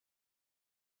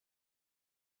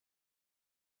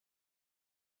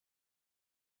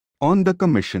on the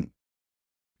commission.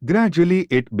 Gradually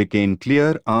it became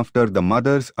clear after the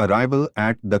mother's arrival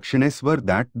at Dakshineswar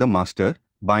that the master,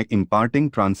 by imparting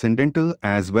transcendental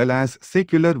as well as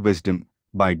secular wisdom,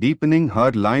 by deepening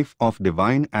her life of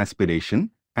divine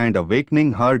aspiration and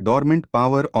awakening her dormant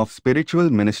power of spiritual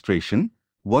ministration,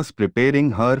 was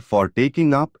preparing her for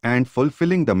taking up and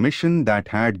fulfilling the mission that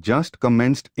had just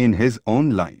commenced in his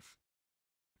own life.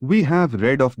 We have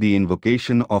read of the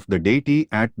invocation of the deity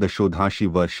at the Shodhashi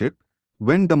worship,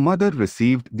 when the mother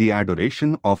received the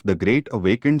adoration of the great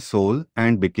awakened soul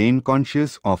and became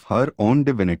conscious of her own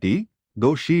divinity,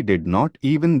 though she did not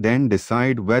even then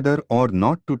decide whether or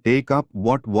not to take up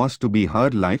what was to be her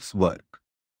life's work.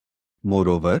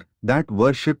 Moreover, that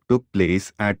worship took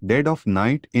place at dead of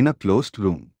night in a closed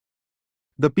room.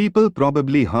 The people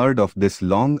probably heard of this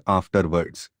long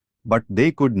afterwards, but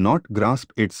they could not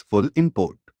grasp its full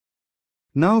import.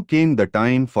 Now came the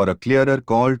time for a clearer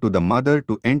call to the mother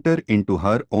to enter into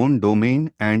her own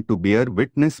domain and to bear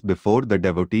witness before the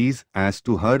devotees as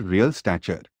to her real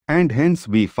stature. And hence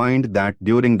we find that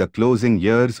during the closing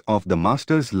years of the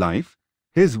master's life,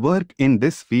 his work in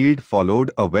this field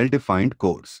followed a well-defined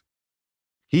course.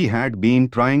 He had been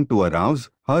trying to arouse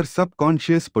her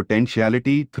subconscious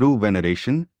potentiality through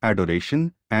veneration,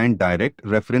 adoration, and direct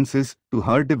references to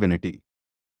her divinity.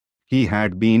 He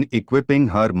had been equipping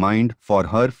her mind for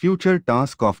her future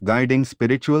task of guiding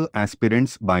spiritual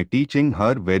aspirants by teaching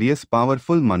her various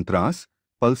powerful mantras,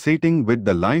 pulsating with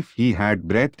the life he had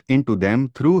breathed into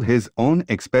them through his own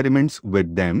experiments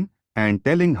with them, and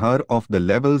telling her of the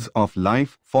levels of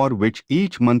life for which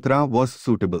each mantra was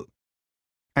suitable.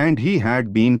 And he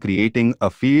had been creating a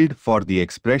field for the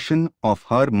expression of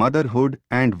her motherhood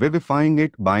and vivifying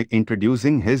it by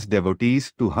introducing his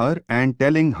devotees to her and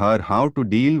telling her how to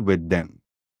deal with them.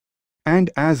 And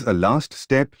as a last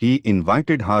step he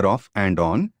invited her off and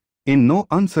on, in no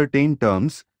uncertain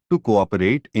terms, to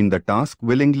cooperate in the task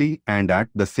willingly, and at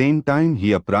the same time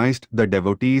he apprised the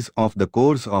devotees of the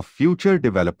course of future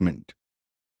development.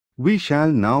 We shall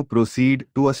now proceed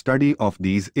to a study of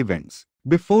these events.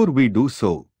 Before we do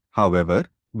so, however,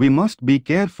 we must be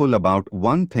careful about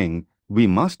one thing. We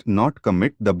must not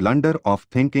commit the blunder of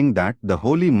thinking that the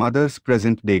Holy Mother's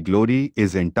present-day glory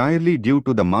is entirely due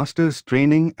to the Master's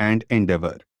training and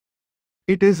endeavor.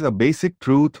 It is a basic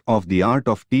truth of the art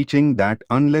of teaching that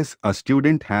unless a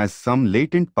student has some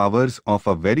latent powers of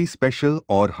a very special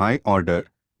or high order,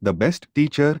 the best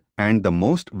teacher and the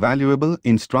most valuable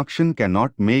instruction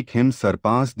cannot make him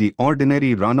surpass the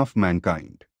ordinary run of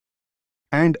mankind.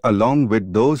 And along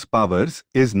with those powers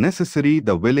is necessary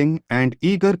the willing and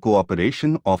eager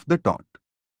cooperation of the taught.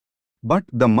 But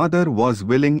the mother was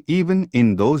willing even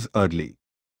in those early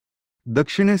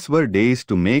Dakshineswar days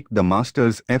to make the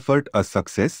master's effort a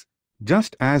success,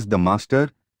 just as the master,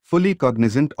 fully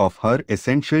cognizant of her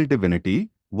essential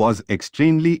divinity, was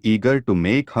extremely eager to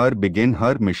make her begin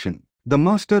her mission. The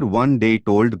master one day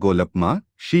told Golapma,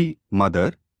 "She,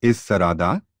 mother, is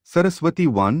Sarada, Saraswati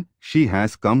one, she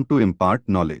has come to impart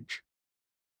knowledge.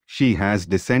 She has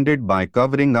descended by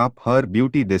covering up her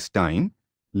beauty this time,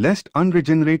 lest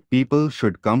unregenerate people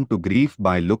should come to grief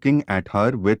by looking at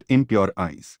her with impure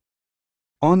eyes."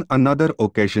 On another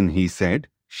occasion he said,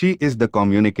 "She is the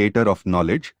communicator of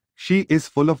knowledge, she is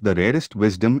full of the rarest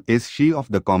wisdom, is she of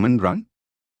the common run?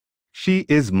 She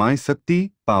is my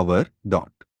Sakti, power.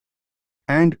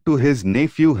 And to his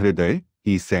nephew Hriday,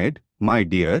 he said, "My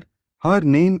dear, her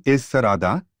name is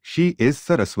Sarada, she is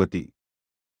Saraswati.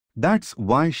 That's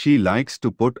why she likes to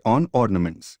put on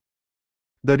ornaments."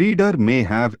 The reader may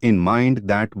have in mind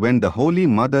that when the Holy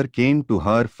Mother came to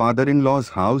her father-in-law's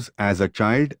house as a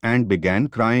child and began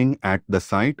crying at the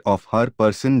sight of her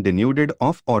person denuded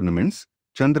of ornaments,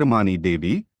 Chandramani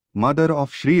Devi, mother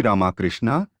of Sri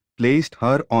Ramakrishna, placed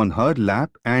her on her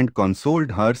lap and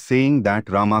consoled her, saying that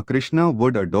Ramakrishna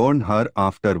would adorn her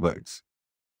afterwards.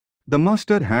 The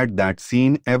master had that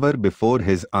scene ever before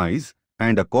his eyes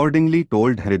and accordingly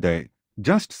told Hriday,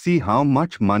 "Just see how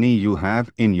much money you have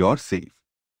in your safe.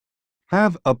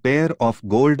 Have a pair of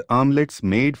gold armlets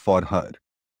made for her."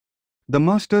 The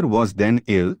master was then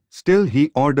ill, still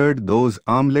he ordered those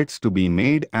armlets to be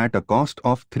made at a cost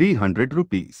of 300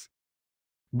 rupees.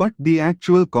 But the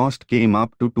actual cost came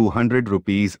up to 200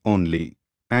 rupees only,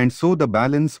 and so the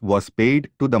balance was paid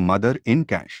to the mother in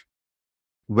cash.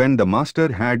 When the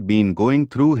master had been going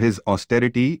through his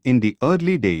austerity in the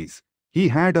early days, he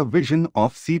had a vision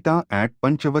of Sita at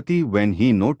Panchavati when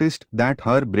he noticed that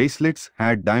her bracelets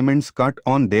had diamonds cut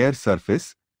on their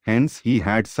surface, hence he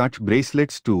had such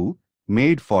bracelets too,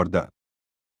 made for the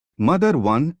mother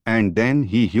one, and then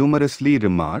he humorously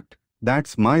remarked,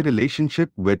 "That's my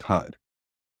relationship with her."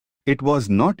 It was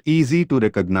not easy to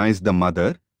recognize the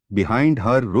mother behind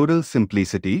her rural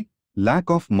simplicity, lack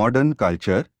of modern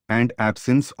culture, and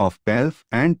absence of pelf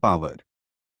and power.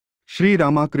 Sri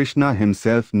Ramakrishna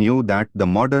himself knew that the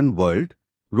modern world,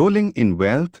 rolling in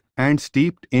wealth and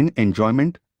steeped in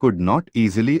enjoyment, could not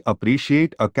easily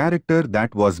appreciate a character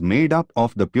that was made up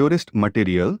of the purest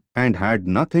material and had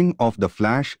nothing of the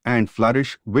flash and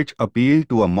flourish which appeal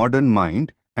to a modern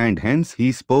mind, and hence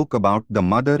he spoke about the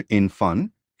mother in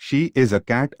fun. She is a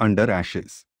cat under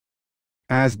ashes.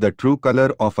 As the true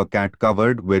color of a cat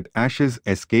covered with ashes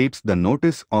escapes the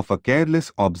notice of a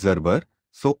careless observer,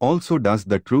 so also does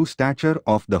the true stature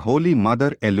of the Holy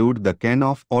Mother elude the ken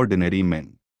of ordinary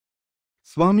men.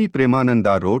 Swami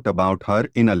Premananda wrote about her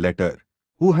in a letter.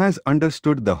 Who has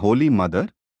understood the Holy Mother?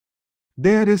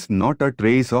 There is not a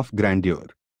trace of grandeur.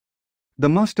 The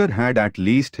master had at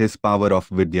least his power of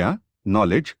vidya,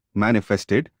 knowledge,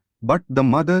 manifested, but the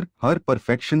mother, her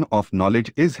perfection of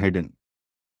knowledge is hidden.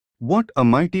 What a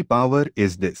mighty power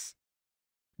is this!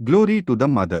 Glory to the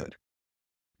Mother!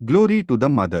 Glory to the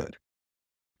Mother!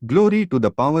 Glory to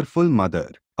the powerful Mother!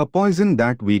 A poison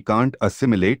that we can't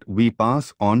assimilate we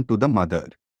pass on to the Mother.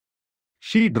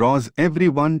 She draws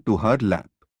everyone to her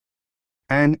lap.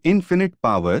 An infinite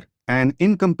power, an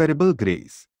incomparable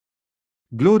grace.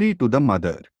 Glory to the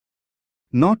Mother!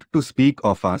 Not to speak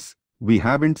of us, we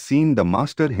haven't seen the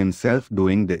Master himself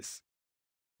doing this.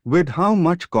 With how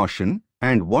much caution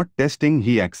and what testing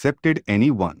he accepted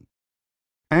anyone.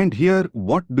 And here,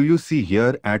 what do you see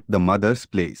here at the Mother's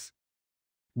place?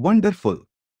 Wonderful!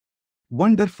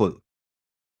 Wonderful!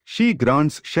 She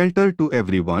grants shelter to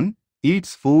everyone,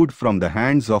 eats food from the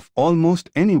hands of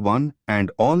almost anyone, and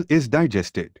all is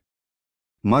digested.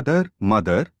 Mother,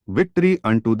 Mother, victory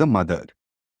unto the Mother.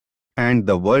 And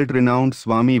the world-renowned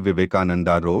Swami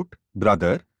Vivekananda wrote,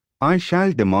 Brother, I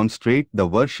shall demonstrate the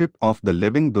worship of the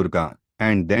living Durga,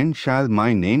 and then shall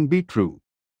my name be true.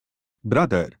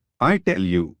 Brother, I tell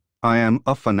you, I am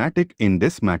a fanatic in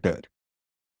this matter.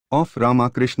 Of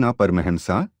Ramakrishna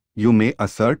Paramahamsa, you may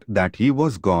assert that he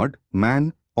was God,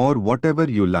 man, or whatever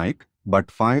you like,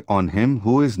 but fie on him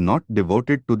who is not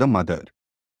devoted to the Mother.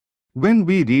 When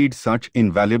we read such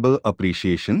invaluable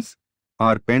appreciations,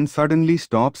 our pen suddenly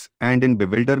stops and in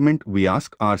bewilderment we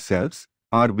ask ourselves,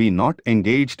 are we not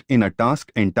engaged in a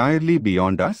task entirely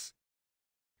beyond us?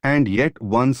 And yet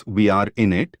once we are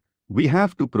in it, we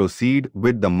have to proceed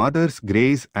with the Mother's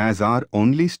grace as our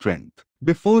only strength.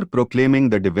 Before proclaiming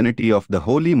the divinity of the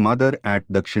Holy Mother at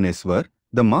Dakshineswar,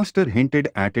 the Master hinted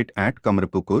at it at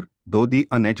Kamarpukur, though the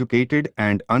uneducated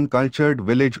and uncultured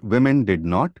village women did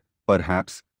not,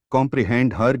 perhaps,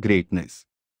 comprehend her greatness.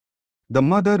 The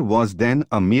Mother was then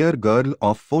a mere girl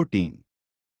of 14.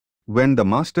 When the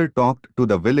Master talked to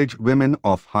the village women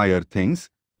of higher things,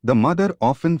 the Mother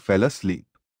often fell asleep.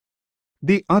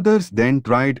 The others then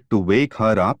tried to wake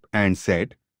her up and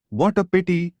said, What a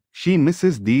pity, she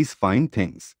misses these fine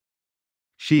things.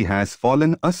 She has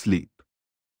fallen asleep.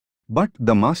 But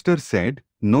the Master said,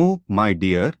 No, my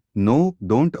dear, no,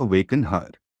 don't awaken her.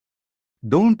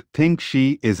 Don't think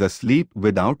she is asleep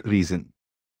without reason.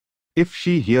 If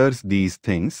she hears these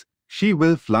things, she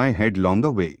will fly headlong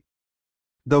away.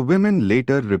 The women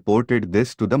later reported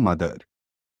this to the Mother.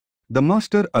 The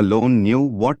Master alone knew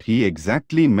what he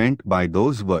exactly meant by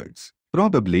those words.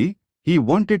 Probably, he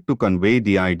wanted to convey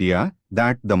the idea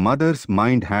that the Mother's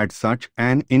mind had such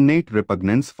an innate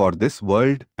repugnance for this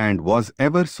world and was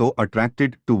ever so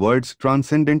attracted towards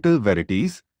transcendental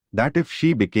verities, that if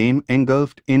she became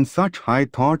engulfed in such high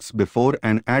thoughts before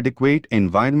an adequate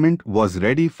environment was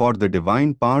ready for the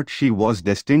divine part she was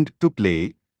destined to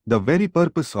play, the very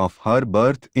purpose of her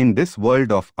birth in this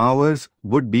world of ours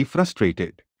would be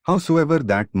frustrated. Howsoever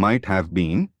that might have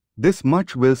been, this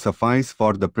much will suffice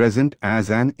for the present as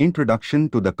an introduction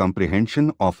to the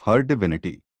comprehension of her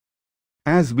divinity.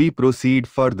 As we proceed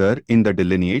further in the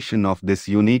delineation of this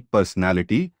unique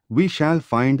personality, we shall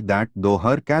find that though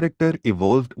her character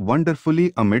evolved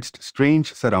wonderfully amidst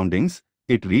strange surroundings,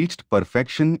 it reached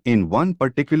perfection in one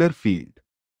particular field.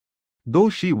 Though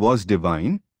she was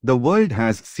divine, the world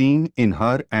has seen in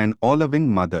her an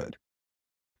all-loving mother.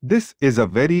 This is a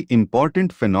very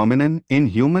important phenomenon in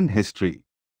human history.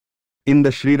 In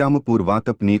the Sri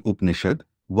Ramapurvatapni Upanishad,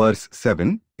 verse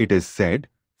 7, it is said,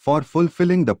 for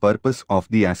fulfilling the purpose of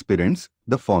the aspirants,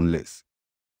 the formless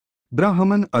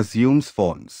Brahman assumes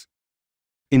forms.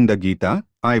 In the Gita,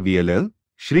 IVLL,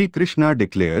 Sri Krishna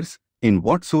declares, in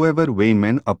whatsoever way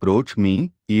men approach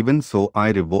me, even so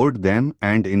I reward them,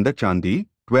 and in the Chandi,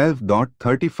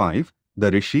 12.35, the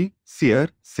Rishi, seer,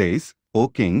 says, O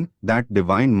King, that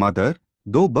divine mother,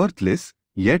 though birthless,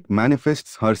 yet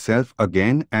manifests herself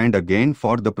again and again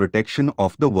for the protection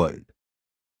of the world.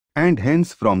 And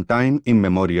hence from time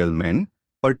immemorial men,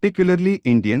 particularly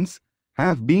Indians,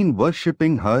 have been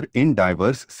worshipping her in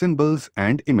diverse symbols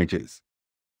and images.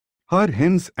 Her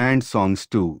hymns and songs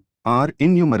too are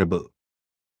innumerable.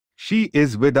 She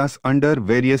is with us under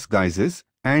various guises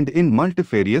and in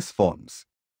multifarious forms.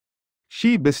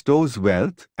 She bestows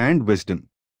wealth and wisdom.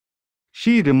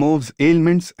 She removes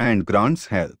ailments and grants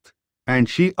health, and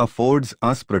she affords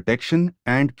us protection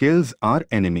and kills our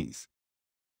enemies.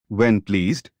 When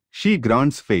pleased, she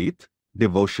grants faith,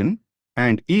 devotion,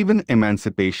 and even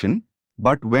emancipation,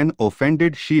 but when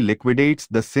offended she liquidates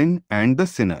the sin and the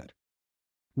sinner.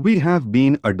 We have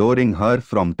been adoring her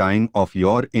from time of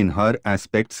yore in her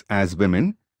aspects as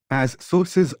women, as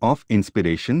sources of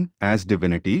inspiration, as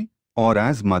divinity, or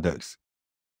as mothers.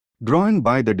 Drawn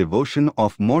by the devotion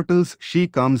of mortals, she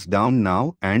comes down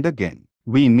now and again.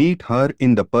 We meet her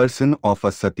in the person of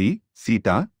a Sati,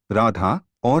 Sita, Radha,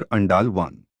 or Andal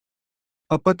one.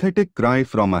 A pathetic cry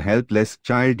from a helpless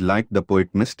child like the poet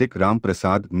mystic Ram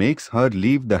Prasad makes her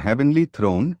leave the heavenly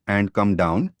throne and come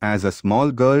down as a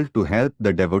small girl to help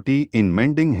the devotee in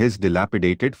mending his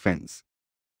dilapidated fence.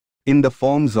 In the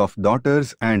forms of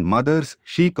daughters and mothers,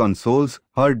 she consoles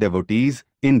her devotees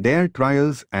in their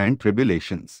trials and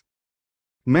tribulations.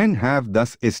 Men have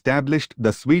thus established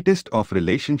the sweetest of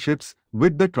relationships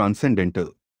with the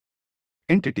transcendental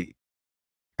entity.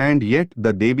 And yet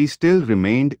the Devi still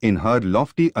remained in her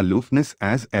lofty aloofness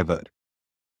as ever.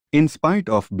 In spite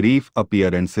of brief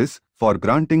appearances for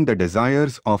granting the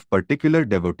desires of particular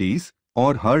devotees,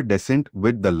 or her descent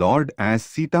with the Lord as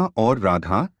Sita or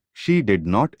Radha, she did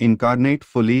not incarnate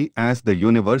fully as the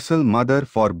universal mother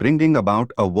for bringing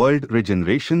about a world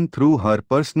regeneration through her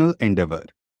personal endeavor.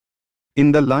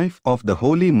 In the life of the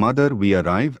Holy Mother we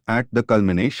arrive at the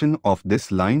culmination of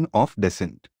this line of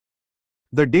descent.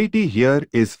 The deity here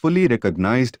is fully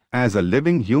recognized as a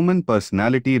living human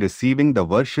personality receiving the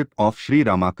worship of Sri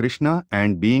Ramakrishna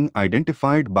and being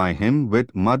identified by him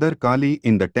with Mother Kali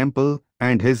in the temple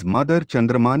and his mother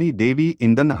Chandramani Devi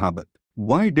in the Nahabat.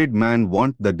 Why did man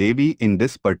want the Devi in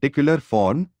this particular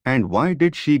form, and why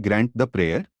did she grant the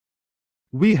prayer?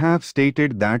 We have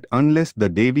stated that unless the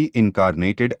Devi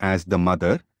incarnated as the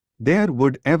mother, there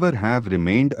would ever have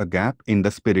remained a gap in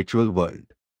the spiritual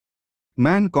world.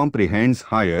 Man comprehends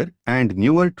higher and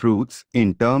newer truths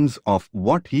in terms of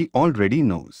what he already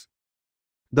knows.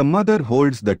 The mother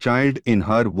holds the child in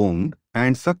her womb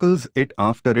and suckles it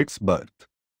after its birth.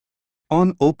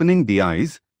 On opening the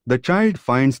eyes, the child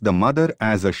finds the mother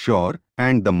as a sure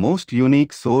and the most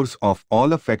unique source of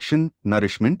all affection,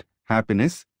 nourishment,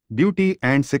 happiness, beauty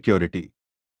and security.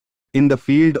 In the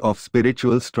field of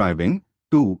spiritual striving,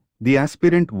 too, the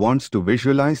aspirant wants to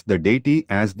visualize the deity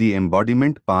as the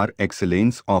embodiment par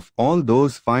excellence of all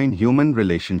those fine human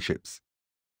relationships.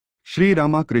 Sri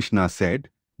Ramakrishna said,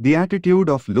 "The attitude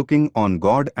of looking on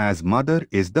God as mother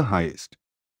is the highest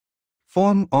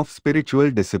form of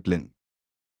spiritual discipline."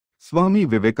 Swami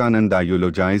Vivekananda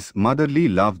eulogized motherly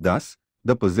love thus,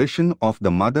 "The position of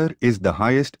the mother is the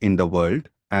highest in the world,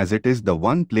 as it is the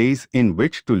one place in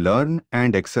which to learn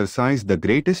and exercise the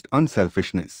greatest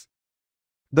unselfishness.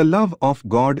 The love of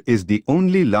God is the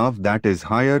only love that is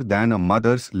higher than a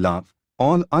mother's love,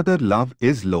 all other love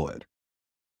is lower."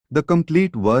 The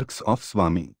complete works of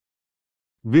Swami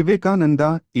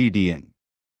Vivekananda, EDN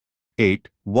 8,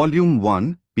 Volume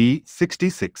 1, p.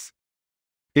 66.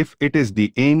 If it is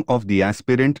the aim of the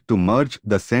aspirant to merge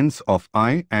the sense of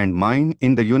I and mine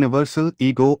in the universal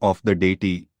ego of the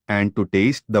deity, and to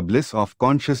taste the bliss of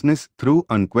consciousness through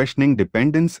unquestioning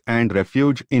dependence and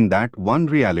refuge in that one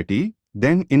reality,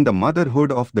 then in the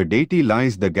motherhood of the deity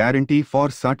lies the guarantee for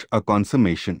such a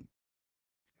consummation.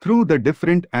 Through the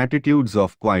different attitudes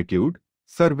of quietude,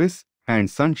 service, and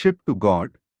sonship to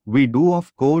God, we do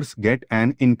of course get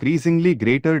an increasingly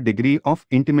greater degree of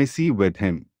intimacy with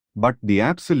Him, but the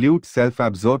absolute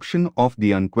self-absorption of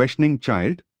the unquestioning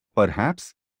child,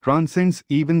 perhaps, transcends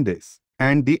even this,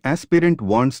 and the aspirant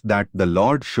wants that the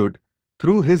Lord should,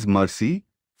 through His mercy,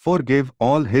 forgive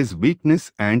all his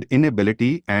weakness and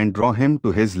inability and draw him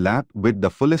to his lap with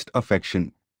the fullest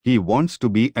affection. He wants to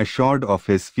be assured of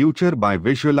his future by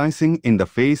visualizing in the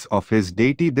face of his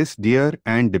deity this dear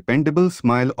and dependable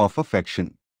smile of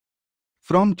affection.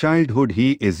 From childhood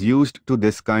he is used to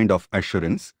this kind of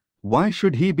assurance. Why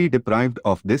should he be deprived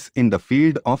of this in the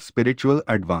field of spiritual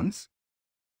advance?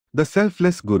 The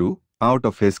selfless Guru, out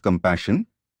of his compassion,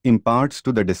 imparts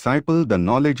to the disciple the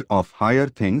knowledge of higher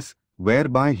things,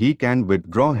 whereby he can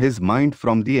withdraw his mind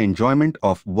from the enjoyment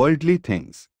of worldly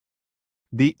things.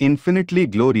 The infinitely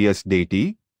glorious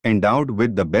deity, endowed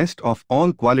with the best of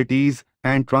all qualities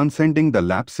and transcending the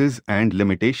lapses and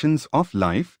limitations of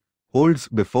life, holds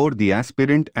before the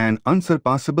aspirant an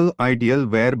unsurpassable ideal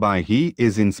whereby he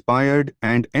is inspired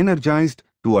and energized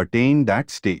to attain that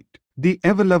state. The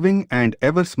ever-loving and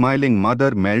ever-smiling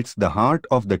mother melts the heart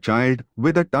of the child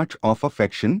with a touch of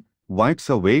affection, wipes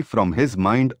away from his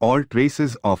mind all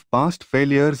traces of past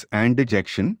failures and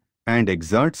dejection, and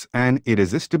exerts an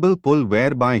irresistible pull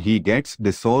whereby he gets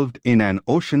dissolved in an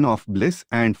ocean of bliss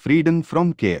and freedom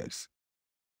from cares.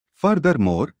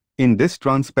 Furthermore, in this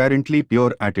transparently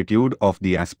pure attitude of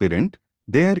the aspirant,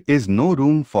 there is no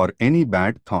room for any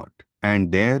bad thought,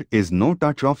 and there is no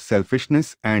touch of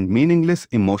selfishness and meaningless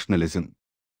emotionalism.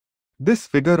 This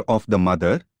figure of the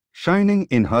mother, shining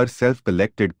in her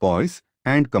self-collected poise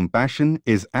and compassion,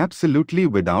 is absolutely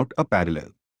without a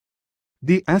parallel.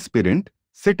 The aspirant,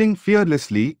 sitting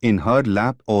fearlessly in her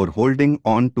lap or holding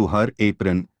on to her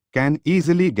apron, can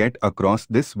easily get across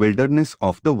this wilderness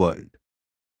of the world.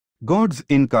 God's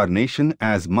incarnation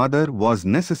as mother was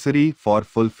necessary for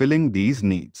fulfilling these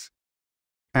needs.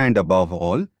 And above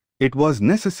all, it was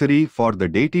necessary for the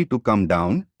deity to come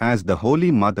down as the Holy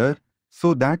Mother,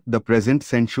 so that the present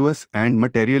sensuous and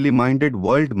materially minded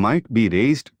world might be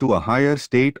raised to a higher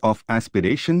state of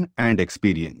aspiration and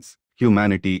experience.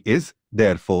 Humanity is,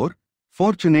 therefore,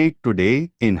 fortunate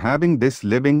today in having this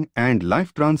living and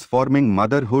life-transforming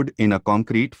motherhood in a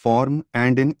concrete form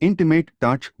and in intimate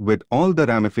touch with all the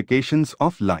ramifications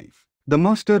of life. The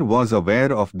master was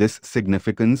aware of this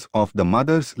significance of the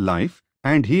mother's life,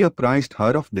 and he apprised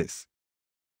her of this.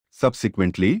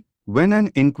 Subsequently, when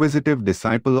an inquisitive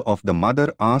disciple of the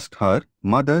mother asked her,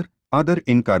 "Mother, other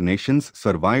incarnations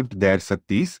survived their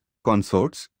Saktis,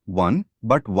 consorts, one,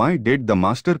 but why did the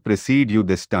master precede you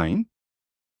this time?"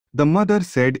 The mother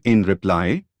said in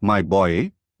reply, "My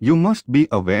boy, you must be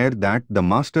aware that the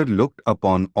master looked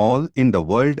upon all in the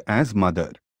world as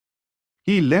mother.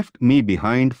 He left me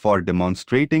behind for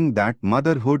demonstrating that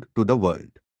motherhood to the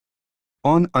world."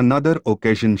 On another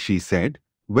occasion she said,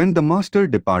 "When the master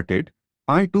departed,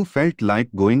 I too felt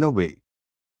like going away.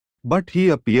 But he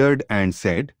appeared and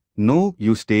said, 'No,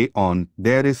 you stay on,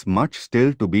 there is much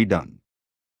still to be done.'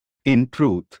 In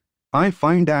truth, I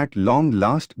find at long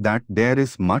last that there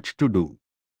is much to do."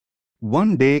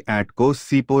 One day at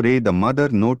Kosipore, the mother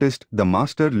noticed the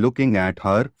master looking at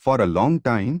her for a long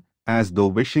time, as though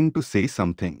wishing to say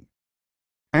something.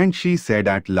 And she said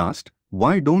at last,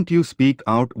 "Why don't you speak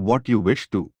out what you wish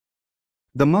to?"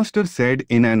 The master said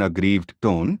in an aggrieved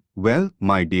tone, "Well,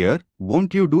 my dear,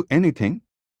 won't you do anything?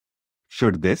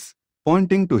 Should this,"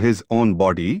 pointing to his own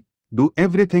body, "do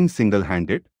everything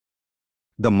single-handed?"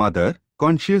 The mother,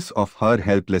 conscious of her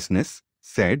helplessness,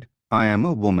 said, "I am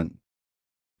a woman.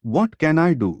 What can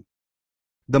I do?"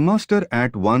 The master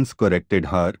at once corrected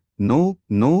her, "No,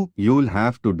 you'll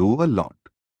have to do a lot."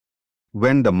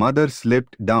 When the mother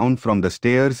slipped down from the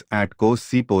stairs at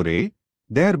Kosipore,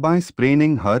 thereby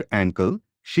spraining her ankle,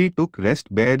 she took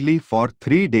rest barely for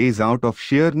 3 days out of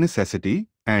sheer necessity,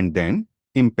 and then,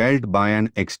 impelled by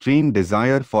an extreme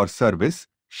desire for service,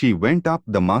 she went up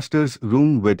the master's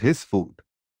room with his food.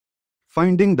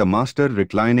 Finding the master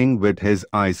reclining with his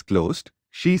eyes closed,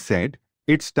 she said,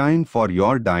 "It's time for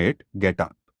your diet, get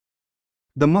up."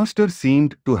 The master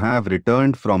seemed to have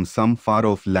returned from some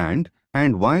far-off land,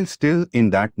 and while still in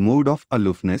that mood of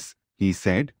aloofness, he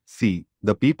said, "See,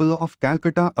 the people of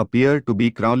Calcutta appear to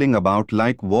be crawling about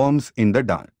like worms in the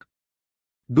dark.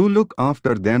 Do look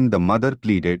after them." The mother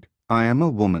pleaded, "I am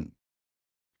a woman.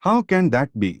 How can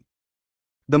that be?"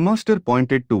 The master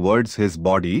pointed towards his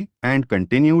body and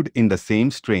continued in the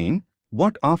same strain,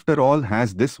 "What after all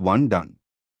has this one done?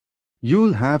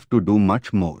 You'll have to do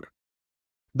much more."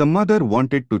 The mother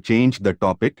wanted to change the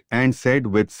topic and said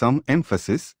with some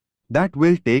emphasis, "That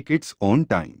will take its own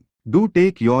time. Do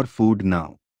take your food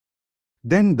now."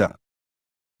 Then the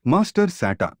master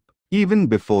sat up. Even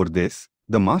before this,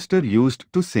 the master used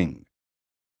to sing.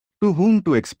 To whom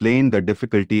to explain the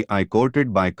difficulty I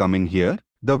quoted by coming here?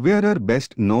 The wearer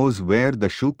best knows where the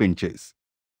shoe pinches.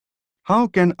 How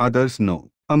can others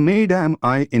know? A maid am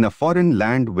I in a foreign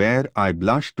land where I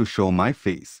blush to show my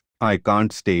face. I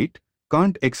can't state,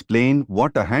 can't explain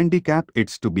what a handicap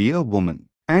it's to be a woman.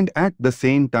 And at the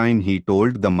same time he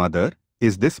told the mother,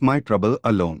 "Is this my trouble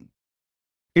alone?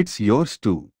 It's yours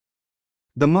too."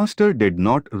 The master did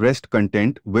not rest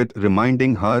content with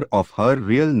reminding her of her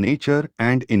real nature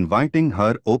and inviting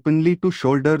her openly to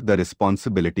shoulder the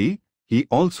responsibility. He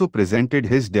also presented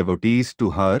his devotees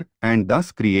to her and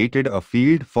thus created a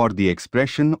field for the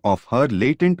expression of her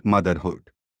latent motherhood.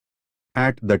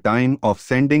 At the time of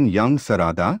sending young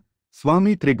Sarada,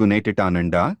 Swami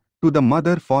Trigunatitananda, To the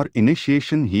mother for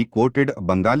initiation he quoted a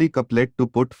Bengali couplet to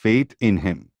put faith in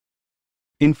him.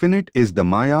 Infinite is the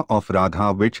Maya of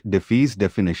Radha which defies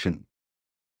definition.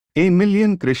 A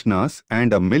million Krishnas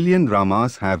and a million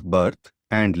Ramas have birth,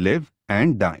 and live,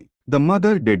 and die. The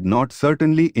mother did not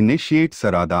certainly initiate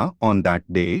Sarada on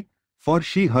that day, for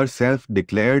she herself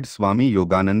declared Swami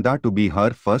Yogananda to be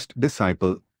her first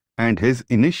disciple, and his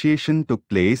initiation took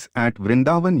place at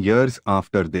Vrindavan years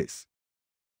after this.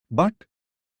 But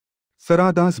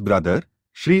Sarada's brother,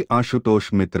 Sri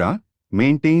Ashutosh Mitra,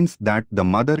 maintains that the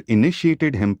mother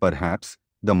initiated him. Perhaps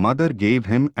the mother gave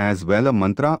him as well a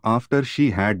mantra after she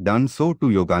had done so to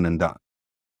Yogananda.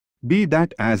 Be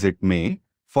that as it may,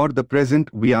 for the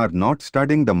present we are not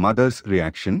studying the mother's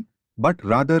reaction, but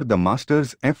rather the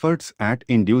master's efforts at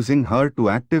inducing her to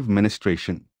active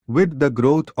ministration. With the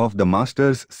growth of the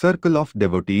master's circle of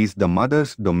devotees, the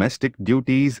mother's domestic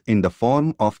duties in the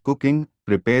form of cooking,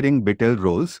 preparing betel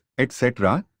rolls,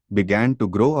 etc., began to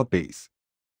grow apace.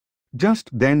 Just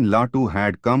then Latu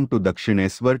had come to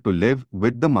Dakshineswar to live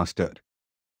with the master.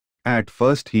 At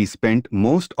first he spent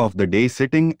most of the day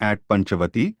sitting at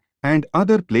Panchavati and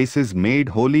other places made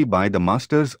holy by the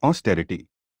master's austerity.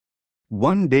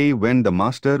 One day when the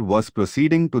master was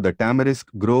proceeding to the tamarisk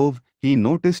grove, he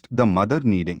noticed the mother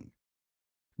kneading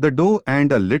the dough,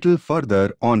 and a little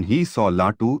further on he saw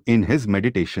Latu in his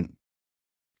meditation.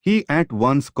 He at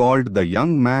once called the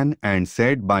young man and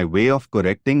said by way of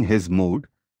correcting his mood,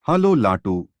 "Hello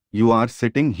Latu, you are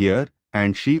sitting here,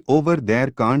 and she over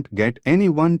there can't get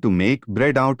anyone to make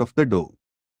bread out of the dough."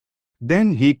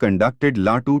 Then he conducted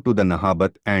Latu to the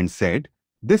Nahabat and said,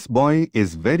 "This boy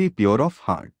is very pure of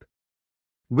heart.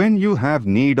 When you have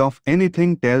need of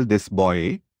anything, tell this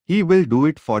boy, he will do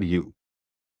it for you."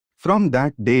 From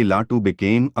that day Latu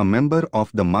became a member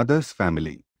of the mother's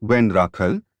family. When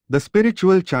Rakhal, the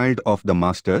spiritual child of the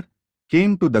master,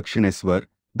 came to Dakshineswar,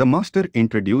 the master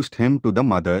introduced him to the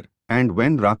mother, and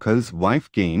when Rakhal's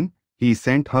wife came, he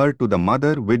sent her to the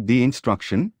mother with the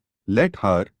instruction, "Let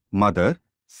her, mother,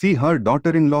 see her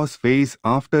daughter-in-law's face."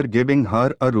 After giving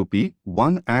her a rupee,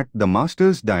 one at the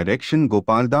master's direction,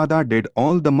 Gopal Dada did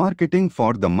all the marketing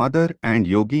for the mother, and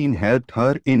Yogin helped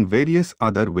her in various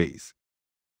other ways.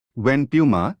 When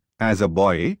Puma, as a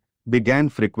boy, began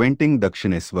frequenting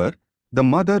Dakshineswar, the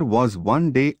mother was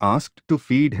one day asked to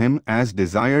feed him as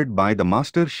desired by the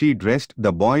master. She dressed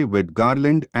the boy with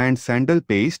garland and sandal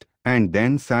paste, and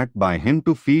then sat by him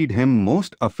to feed him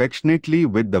most affectionately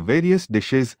with the various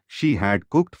dishes she had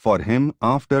cooked for him.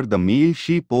 After the meal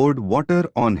she poured water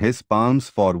on his palms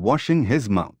for washing his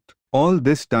mouth. All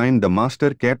this time the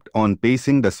master kept on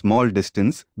pacing the small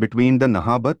distance between the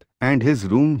Nahabat and his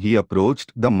room. He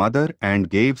approached the mother and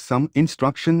gave some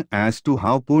instruction as to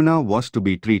how Purna was to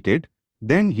be treated.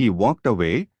 Then he walked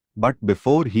away, but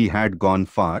before he had gone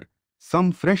far,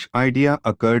 some fresh idea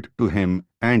occurred to him,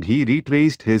 and he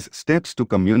retraced his steps to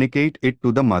communicate it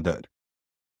to the mother.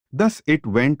 Thus it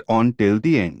went on till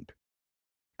the end.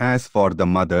 As for the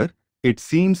mother, it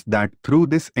seems that through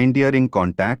this endearing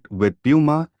contact with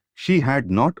Puma, she had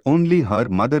not only her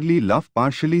motherly love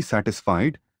partially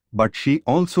satisfied, but she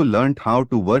also learnt how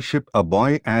to worship a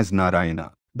boy as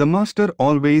Narayana. The master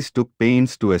always took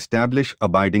pains to establish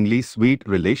abidingly sweet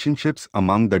relationships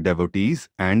among the devotees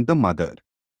and the mother.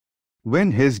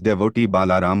 When his devotee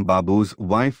Balaram Babu's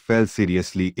wife fell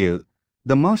seriously ill,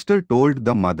 the master told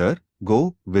the mother,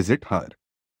 "Go visit her."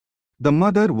 The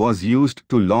mother was used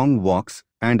to long walks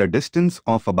and a distance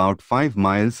of about 5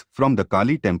 miles from the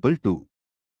Kali temple too.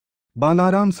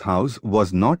 Balaram's house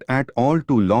was not at all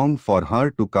too long for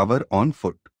her to cover on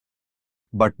foot.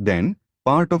 But then,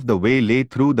 part of the way lay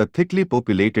through the thickly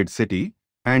populated city,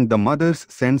 and the mother's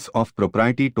sense of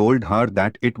propriety told her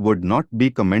that it would not be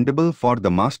commendable for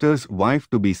the master's wife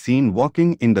to be seen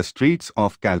walking in the streets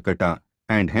of Calcutta,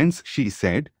 and hence she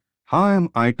said, "How am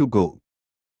I to go?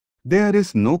 There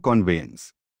is no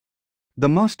conveyance." The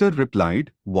master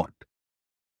replied, "What?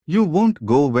 You won't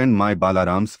go when my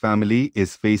Balaram's family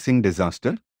is facing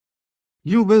disaster?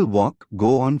 You will walk,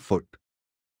 go on foot."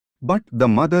 But the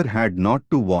mother had not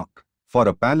to walk, for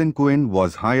a palanquin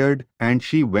was hired and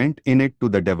she went in it to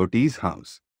the devotee's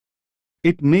house.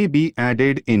 It may be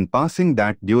added in passing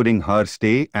that during her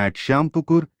stay at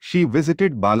Shyampukur, she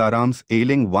visited Balaram's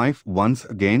ailing wife once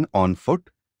again on foot,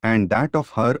 and that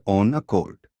of her own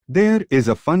accord. There is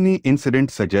a funny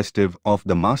incident suggestive of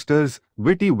the master's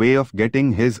witty way of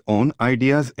getting his own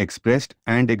ideas expressed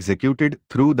and executed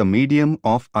through the medium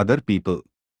of other people.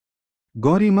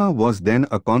 Gaurima was then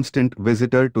a constant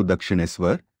visitor to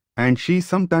Dakshineswar, and she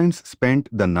sometimes spent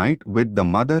the night with the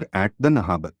mother at the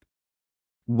Nahabat.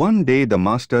 One day the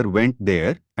master went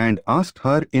there and asked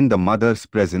her in the mother's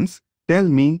presence, "Tell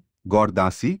me,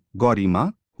 Gaurdasi,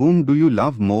 Gaurima, whom do you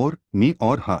love more, me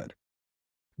or her?"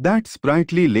 That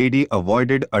sprightly lady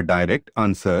avoided a direct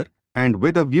answer, and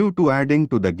with a view to adding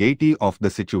to the gaiety of the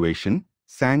situation,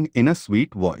 sang in a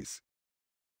sweet voice,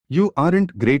 "You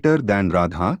aren't greater than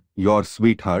Radha, your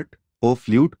sweetheart, O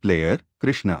flute player,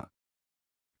 Krishna.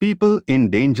 People in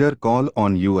danger call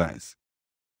on you as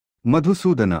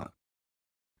Madhusudana.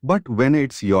 But when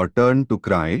it's your turn to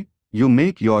cry, you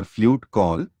make your flute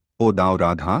call, O thou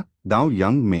Radha, thou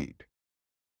young maid."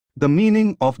 The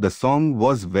meaning of the song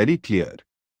was very clear.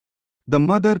 The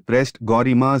mother pressed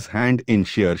Gaurima's hand in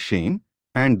sheer shame,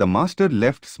 and the master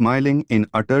left smiling in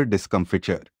utter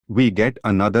discomfiture. We get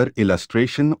another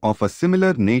illustration of a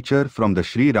similar nature from the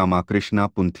Sri Ramakrishna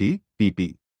Punthi,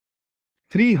 pp.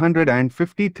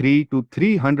 353 to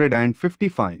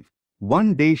 355.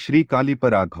 One day Sri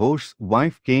Kalipara Ghosh's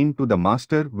wife came to the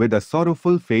master with a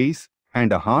sorrowful face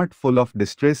and a heart full of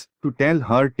distress to tell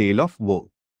her tale of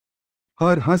woe.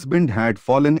 Her husband had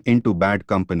fallen into bad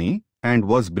company and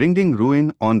was bringing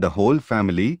ruin on the whole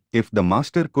family. If the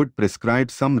master could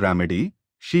prescribe some remedy,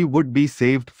 she would be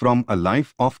saved from a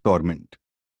life of torment.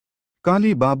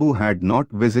 Kali Babu had not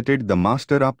visited the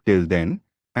master up till then,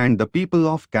 and the people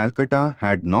of Calcutta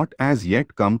had not as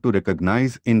yet come to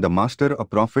recognize in the master a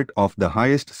prophet of the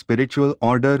highest spiritual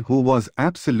order who was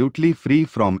absolutely free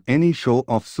from any show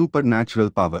of supernatural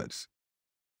powers.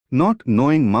 Not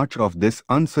knowing much of this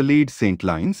unsullied saint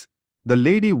lines, the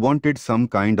lady wanted some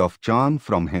kind of charm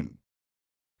from him.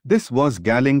 This was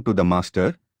galling to the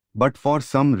master, but for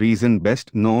some reason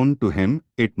best known to him,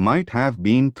 it might have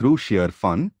been through sheer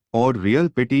fun, or real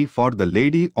pity for the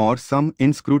lady or some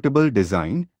inscrutable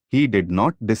design, he did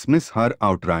not dismiss her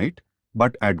outright,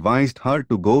 but advised her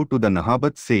to go to the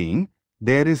Nahabat saying,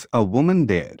 "There is a woman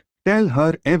there. Tell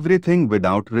her everything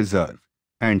without reserve,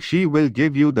 and she will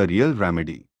give you the real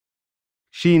remedy.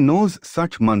 She knows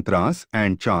such mantras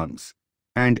and charms,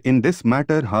 and in this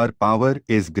matter her power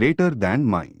is greater than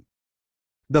mine."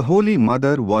 The Holy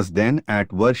Mother was then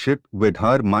at worship with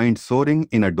her mind soaring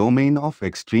in a domain of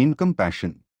extreme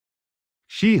compassion.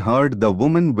 She heard the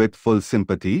woman with full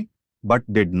sympathy,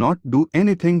 but did not do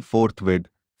anything forthwith,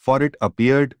 for it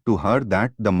appeared to her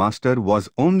that the master was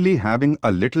only having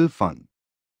a little fun.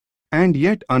 And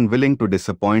yet unwilling to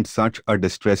disappoint such a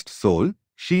distressed soul,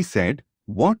 she said,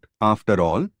 "What, after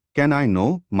all, can I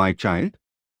know, my child?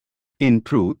 In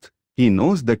truth, he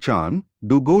knows the charm,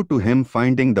 do go to him."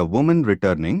 Finding the woman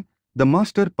returning, the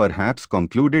master perhaps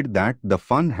concluded that the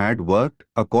fun had worked.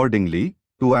 Accordingly,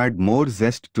 to add more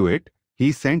zest to it,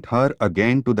 he sent her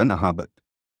again to the Nahabat.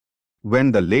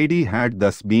 When the lady had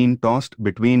thus been tossed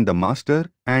between the master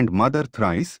and mother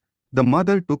thrice, the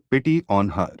mother took pity on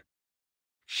her.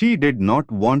 She did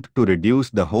not want to reduce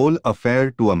the whole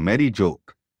affair to a merry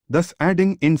joke, thus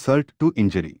adding insult to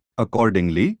injury.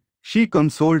 Accordingly, she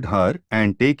consoled her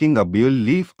and taking a buhl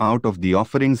leaf out of the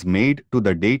offerings made to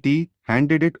the deity,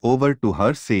 handed it over to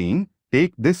her saying,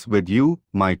 "Take this with you,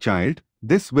 my child,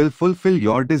 this will fulfill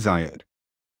your desire."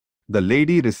 The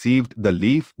lady received the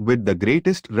leaf with the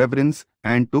greatest reverence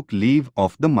and took leave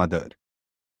of the mother.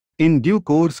 In due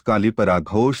course Kalipara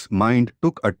Ghosh's mind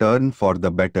took a turn for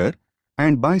the better,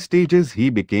 and by stages he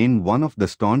became one of the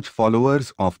staunch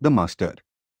followers of the master.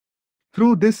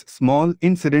 Through this small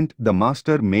incident the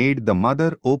master made the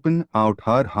mother open out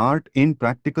her heart in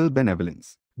practical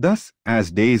benevolence. Thus,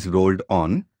 as days rolled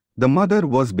on, the mother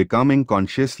was becoming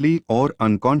consciously or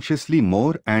unconsciously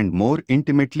more and more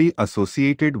intimately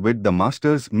associated with the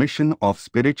master's mission of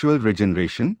spiritual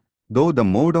regeneration, though the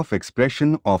mode of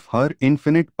expression of her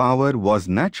infinite power was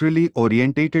naturally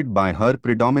orientated by her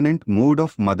predominant mood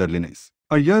of motherliness.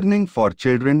 A yearning for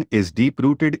children is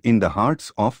deep-rooted in the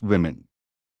hearts of women.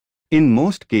 In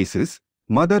most cases,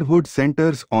 motherhood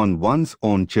centers on one's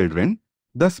own children,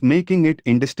 thus making it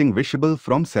indistinguishable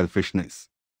from selfishness.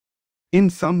 In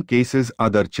some cases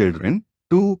other children,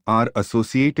 too, are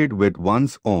associated with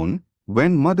one's own,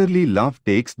 when motherly love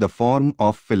takes the form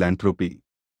of philanthropy.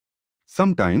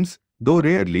 Sometimes, though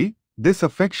rarely, this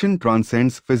affection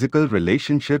transcends physical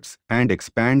relationships and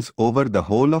expands over the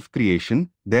whole of creation,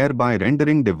 thereby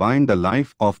rendering divine the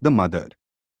life of the mother.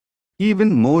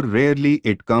 Even more rarely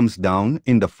it comes down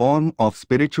in the form of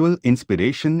spiritual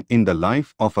inspiration in the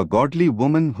life of a godly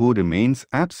woman who remains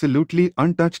absolutely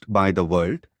untouched by the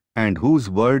world, and whose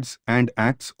words and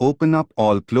acts open up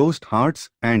all closed hearts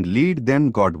and lead them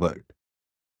Godward.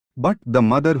 But the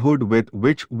motherhood with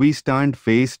which we stand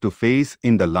face to face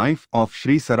in the life of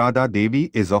Sri Sarada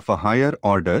Devi is of a higher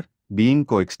order, being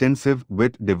coextensive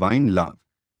with divine love,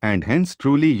 and hence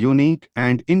truly unique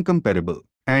and incomparable.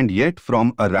 And yet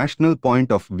from a rational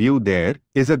point of view there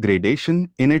is a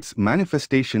gradation in its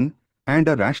manifestation, and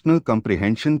a rational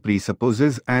comprehension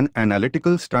presupposes an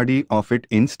analytical study of it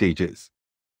in stages.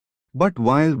 But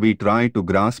while we try to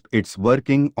grasp its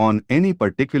working on any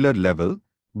particular level,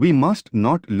 we must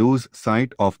not lose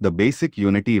sight of the basic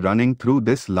unity running through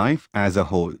this life as a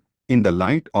whole, in the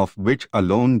light of which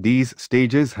alone these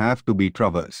stages have to be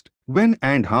traversed. When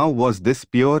and how was this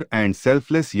pure and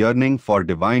selfless yearning for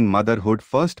divine motherhood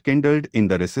first kindled in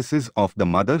the recesses of the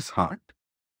mother's heart?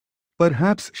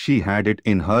 Perhaps she had it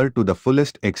in her to the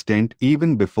fullest extent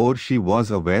even before she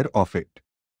was aware of it.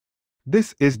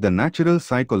 This is the natural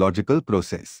psychological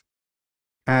process.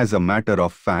 As a matter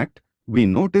of fact, we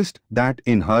noticed that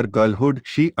in her girlhood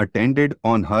she attended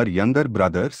on her younger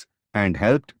brothers and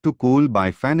helped to cool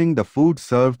by fanning the food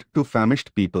served to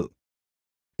famished people.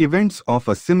 Events of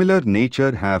a similar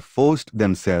nature have forced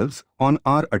themselves on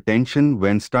our attention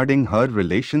when studying her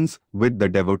relations with the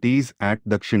devotees at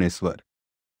Dakshineswar.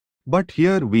 But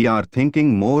here we are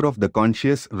thinking more of the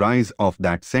conscious rise of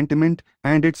that sentiment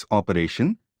and its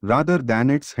operation, rather than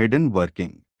its hidden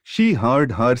working. She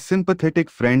heard her sympathetic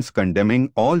friends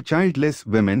condemning all childless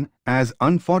women as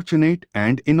unfortunate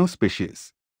and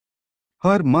inauspicious.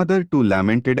 Her mother too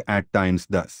lamented at times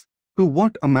thus, "To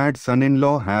what a mad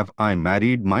son-in-law have I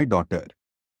married my daughter?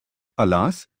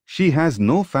 Alas, she has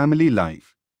no family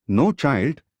life, no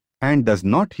child, and does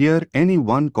not hear any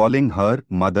one calling her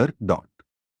mother."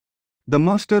 The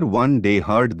master one day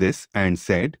heard this and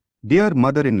said, "Dear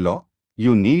mother-in-law,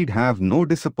 you need have no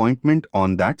disappointment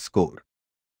on that score.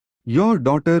 Your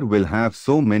daughter will have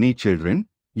so many children,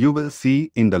 you will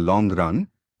see in the long run,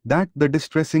 that the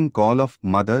distressing call of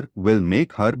mother will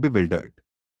make her bewildered."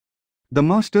 The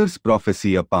master's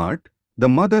prophecy apart, the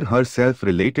mother herself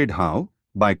related how,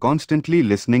 by constantly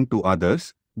listening to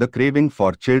others, the craving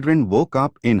for children woke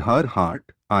up in her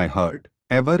heart. "I heard,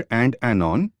 ever and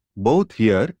anon, both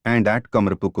here and at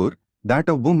Kamarpukur, that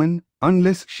a woman,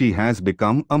 unless she has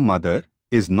become a mother,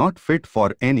 is not fit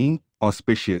for any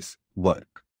auspicious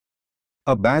work.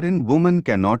 A barren woman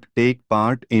cannot take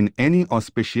part in any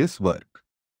auspicious work."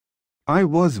 I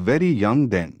was very young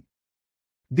then.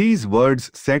 These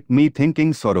words set me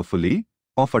thinking sorrowfully,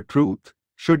 of a truth,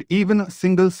 should even a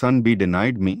single son be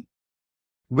denied me?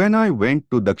 When I went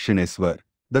to Dakshineswar,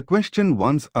 the question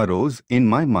once arose in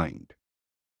my mind.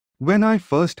 When I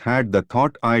first had the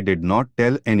thought I did not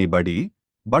tell anybody,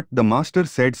 but the master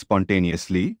said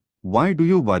spontaneously, "Why do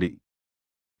you worry?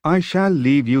 I shall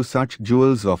leave you such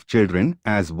jewels of children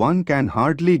as one can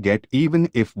hardly get even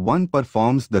if one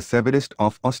performs the severest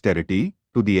of austerity,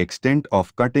 to the extent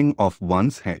of cutting off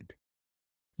one's head.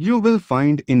 You will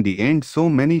find in the end so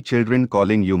many children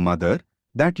calling you mother,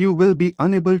 that you will be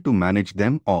unable to manage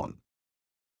them all."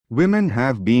 Women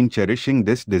have been cherishing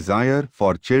this desire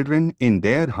for children in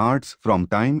their hearts from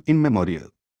time immemorial.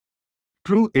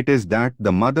 True it is that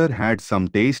the mother had some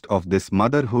taste of this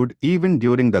motherhood even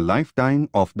during the lifetime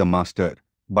of the master,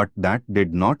 but that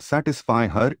did not satisfy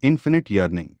her infinite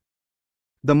yearning.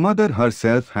 The mother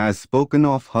herself has spoken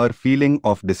of her feeling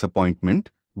of disappointment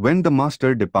when the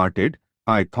master departed.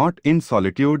 "I thought in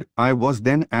solitude I was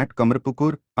then at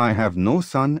Kamarpukur, I have no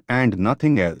son and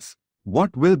nothing else.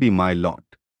 What will be my lot?"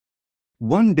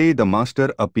 One day the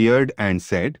master appeared and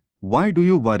said, "Why do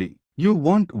you worry? You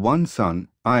want one son,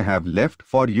 I have left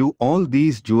for you all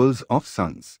these jewels of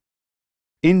sons.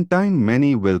 In time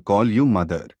many will call you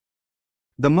mother."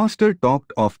 The master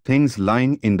talked of things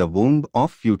lying in the womb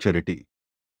of futurity.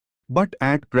 But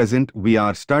at present we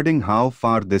are studying how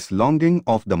far this longing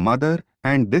of the mother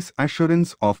and this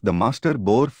assurance of the master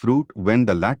bore fruit when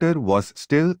the latter was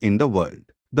still in the world.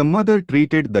 The mother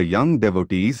treated the young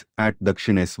devotees at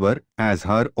Dakshineswar as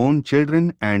her own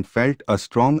children and felt a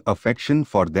strong affection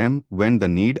for them. When the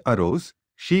need arose,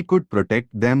 she could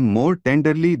protect them more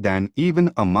tenderly than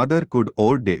even a mother could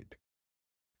or did.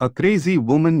 A crazy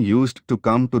woman used to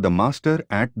come to the master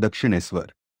at Dakshineswar.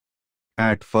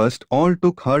 At first all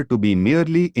took her to be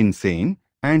merely insane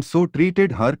and so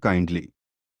treated her kindly.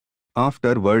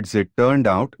 Afterwards it turned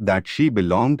out that she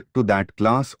belonged to that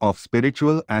class of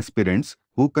spiritual aspirants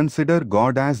who consider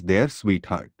God as their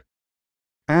sweetheart.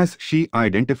 As she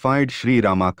identified Sri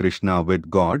Ramakrishna with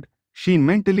God, she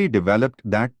mentally developed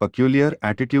that peculiar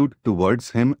attitude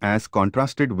towards him. As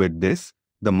contrasted with this,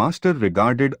 the master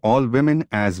regarded all women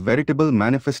as veritable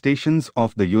manifestations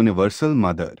of the universal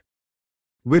mother.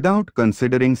 Without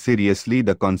considering seriously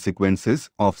the consequences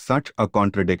of such a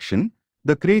contradiction,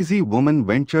 the crazy woman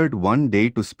ventured one day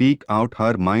to speak out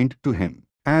her mind to him.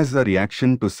 As a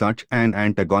reaction to such an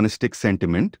antagonistic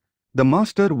sentiment, The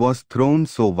master was thrown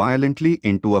so violently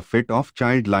into a fit of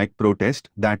childlike protest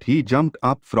that he jumped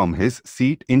up from his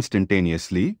seat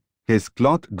instantaneously, his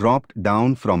cloth dropped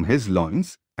down from his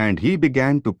loins, and he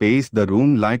began to pace the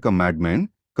room like a madman,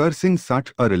 cursing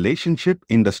such a relationship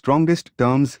in the strongest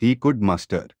terms he could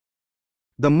muster.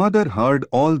 The mother heard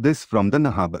all this from the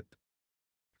Nahabat.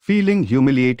 Feeling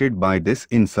humiliated by this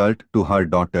insult to her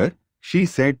daughter, she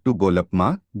said to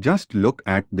Golapma, "Just look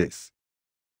at this.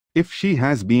 If she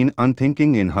has been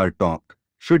unthinking in her talk,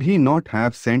 should he not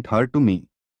have sent her to me?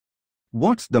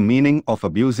 What's the meaning of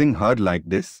abusing her like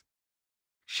this?"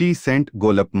 She sent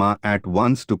Golapma at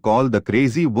once to call the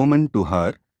crazy woman to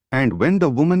her, and when the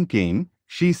woman came,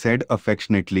 she said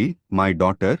affectionately, "My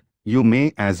daughter, you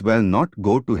may as well not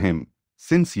go to him.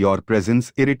 Since your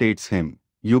presence irritates him,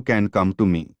 you can come to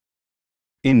me."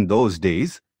 In those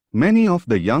days, many of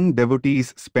the young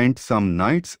devotees spent some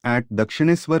nights at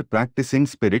Dakshineswar practicing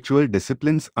spiritual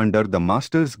disciplines under the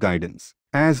master's guidance.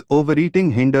 As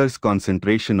overeating hinders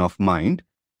concentration of mind,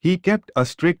 he kept a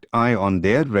strict eye on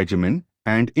their regimen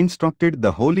and instructed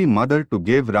the Holy Mother to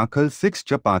give Rakhal 6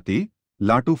 chapati,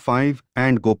 Latu 5,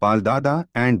 and Gopal Dada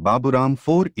and Baburam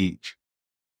 4 each.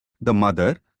 The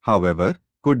mother, however,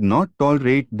 could not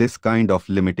tolerate this kind of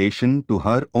limitation to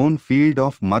her own field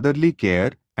of motherly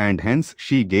care, and hence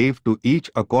she gave to each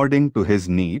according to his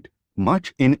need,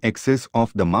 much in excess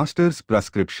of the master's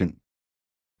prescription.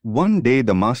 One day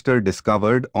the master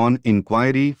discovered on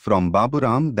inquiry from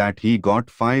Baburam that he got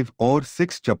 5 or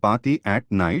 6 chapati at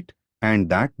night, and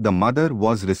that the mother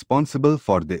was responsible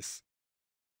for this.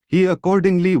 He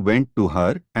accordingly went to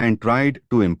her and tried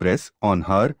to impress on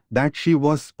her that she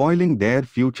was spoiling their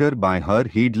future by her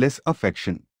heedless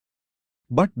affection.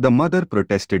 But the mother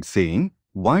protested, saying,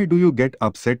 "Why do you get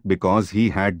upset because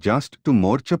he had just 2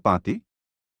 more chapati?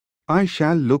 I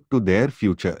shall look to their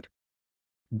future.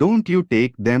 Don't you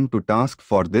take them to task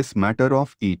for this matter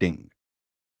of eating."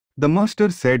 The master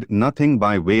said nothing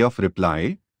by way of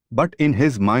reply, but in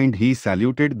his mind he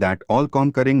saluted that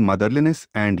all-conquering motherliness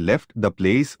and left the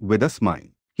place with a smile.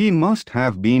 He must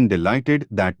have been delighted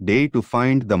that day to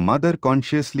find the mother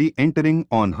consciously entering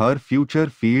on her future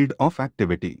field of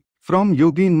activity. From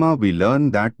Yoginma we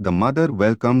learn that the mother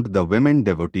welcomed the women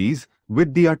devotees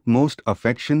with the utmost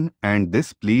affection, and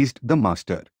this pleased the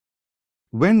master.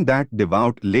 When that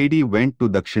devout lady went to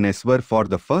Dakshineswar for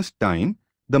the first time,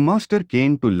 the master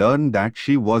came to learn that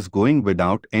she was going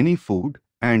without any food,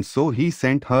 and so he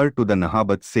sent her to the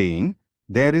Nahabat saying,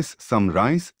 "There is some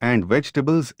rice and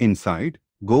vegetables inside,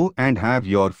 go and have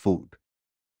your food."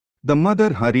 The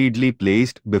mother hurriedly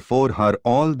placed before her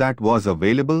all that was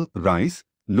available, rice,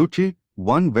 luchi,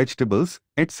 1 vegetables,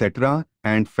 etc.,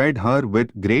 and fed her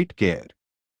with great care.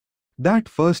 That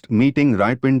first meeting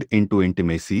ripened into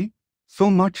intimacy,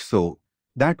 so much so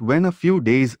that when a few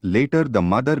days later the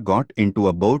mother got into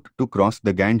a boat to cross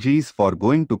the Ganges for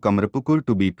going to Kamarapukur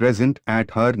to be present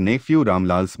at her nephew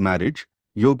Ramlal's marriage,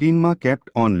 Yoginma kept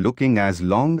on looking as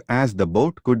long as the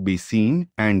boat could be seen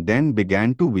and then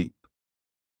began to weep.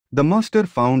 The master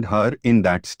found her in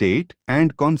that state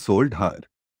and consoled her.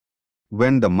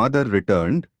 When the mother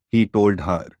returned, he told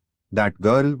her, "That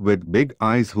girl with big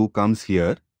eyes who comes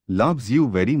here loves you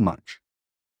very much.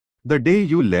 The day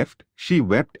you left, she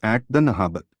wept at the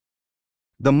Nahabat."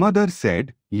 The mother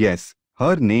said, "Yes,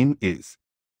 her name is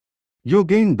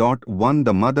Yogen." 1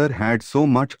 The mother had so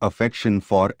much affection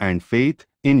for and faith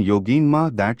in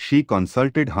Yoginma that she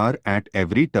consulted her at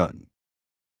every turn.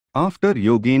 After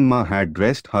Yoginma had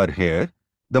dressed her hair,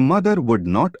 the mother would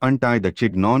not untie the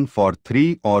chignon for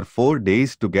 3 or 4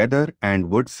 days together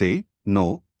and would say,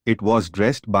 "No, it was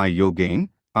dressed by Yogen,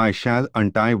 I shall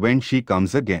untie when she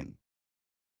comes again."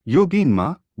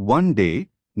 Yoginma, one day,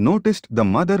 noticed the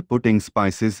mother putting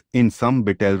spices in some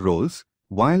betel rolls,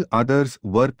 while others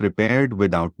were prepared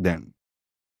without them.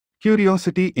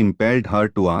 Curiosity impelled her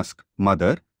to ask,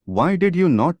 "Mother, why did you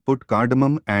not put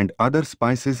cardamom and other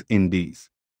spices in these?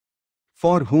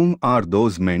 For whom are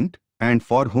those meant, and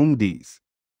for whom these?"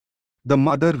 The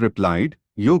mother replied,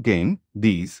 "Yogen,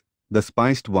 these, the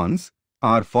spiced ones,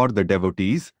 are for the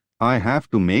devotees. I have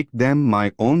to make them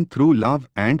my own through love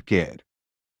and care.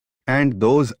 And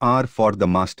those are for the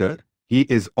master, he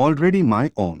is already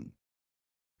my own."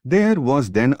 There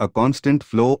was then a constant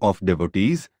flow of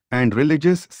devotees, and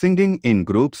religious singing in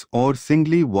groups or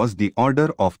singly was the order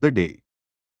of the day.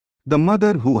 The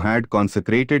mother, who had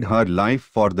consecrated her life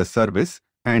for the service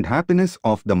and happiness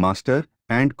of the master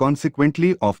and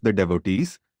consequently of the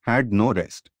devotees, had no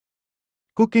rest.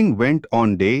 Cooking went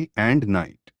on day and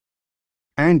night.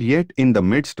 And yet in the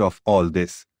midst of all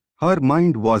this, her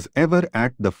mind was ever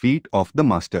at the feet of the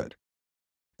master.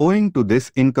 Owing to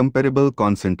this incomparable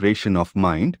concentration of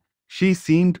mind, she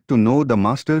seemed to know the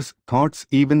master's thoughts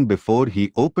even before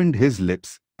he opened his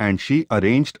lips, and she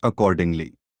arranged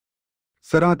accordingly.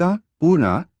 Sarada,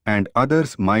 Purna, and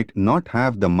others might not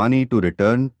have the money to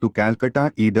return to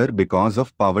Calcutta either because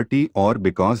of poverty or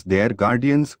because their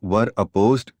guardians were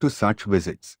opposed to such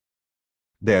visits.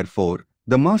 Therefore,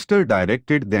 the master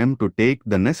directed them to take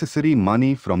the necessary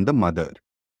money from the mother.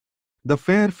 The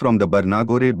fare from the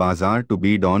Barnagore Bazaar to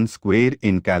Beedon Square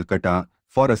in Calcutta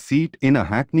for a seat in a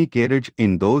hackney carriage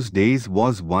in those days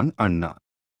was 1 anna.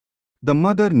 The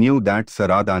mother knew that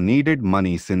Sarada needed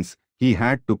money since he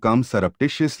had to come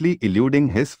surreptitiously eluding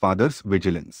his father's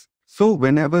vigilance. So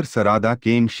whenever Sarada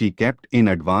came, she kept in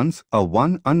advance a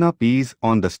 1 anna piece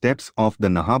on the steps of the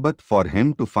Nahabat for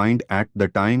him to find at the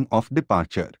time of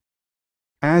departure.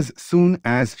 As soon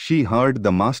as she heard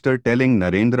the master telling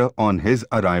Narendra on his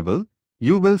arrival,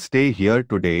 "You will stay here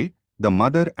today," the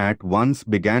mother at once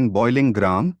began boiling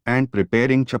gram and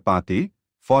preparing chapati,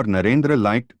 for Narendra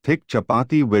liked thick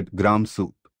chapati with gram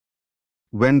soup.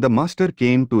 When the master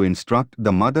came to instruct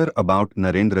the mother about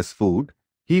Narendra's food,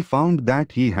 he found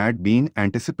that he had been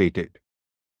anticipated.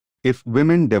 If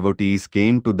women devotees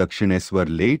came to Dakshineswar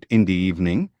late in the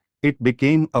evening, it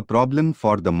became a problem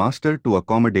for the master to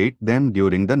accommodate them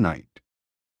during the night.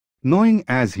 Knowing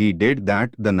as he did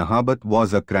that the Nahabat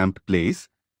was a cramped place,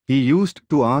 he used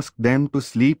to ask them to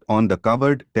sleep on the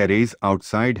covered terrace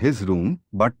outside his room,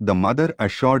 but the mother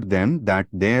assured them that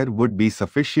there would be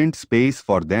sufficient space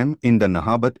for them in the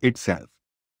Nahabat itself.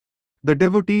 The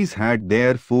devotees had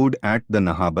their food at the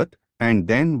Nahabat and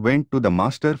then went to the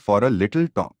master for a little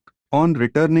talk. On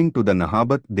returning to the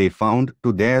Nahabat, they found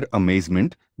to their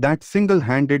amazement that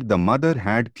single-handed the mother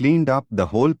had cleaned up the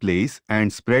whole place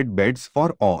and spread beds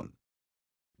for all.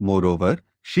 Moreover,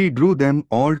 she drew them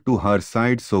all to her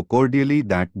side so cordially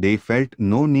that they felt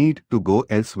no need to go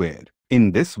elsewhere.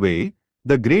 In this way,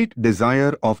 the great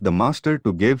desire of the master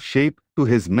to give shape to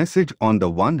his message on the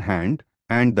one hand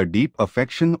and the deep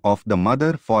affection of the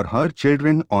mother for her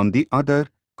children on the other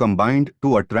combined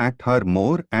to attract her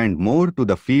more and more to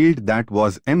the field that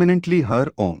was eminently her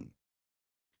own.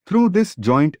 Through this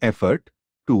joint effort,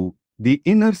 too, the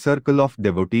inner circle of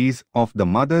devotees of the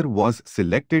mother was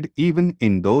selected even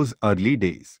in those early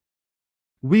days.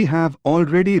 We have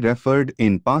already referred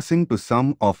in passing to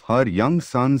some of her young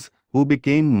sons who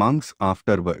became monks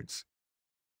afterwards.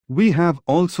 We have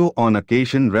also on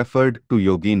occasion referred to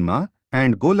Yoginma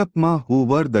and Golapma, who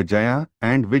were the Jaya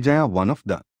and Vijaya one of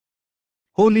the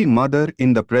Holy Mother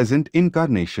in the present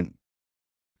incarnation.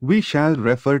 We shall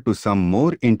refer to some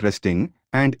more interesting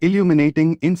and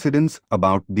illuminating incidents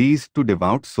about these two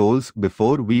devout souls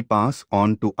before we pass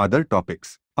on to other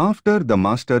topics. After the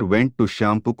master went to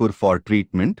Shyampukur for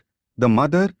treatment, the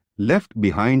mother, left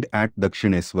behind at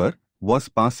Dakshineswar, was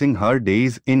passing her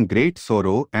days in great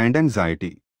sorrow and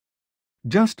anxiety.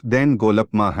 Just then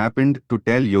Golapma happened to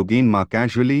tell Yoginma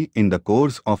casually in the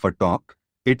course of a talk,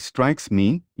 "It strikes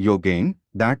me, Yogen,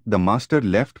 that the master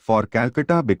left for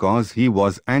Calcutta because he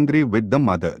was angry with the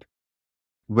mother."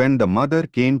 When the mother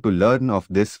came to learn of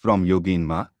this from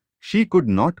Yoginma, she could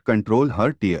not control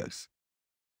her tears.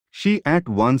 She at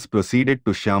once proceeded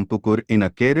to Shyampukur in a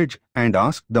carriage and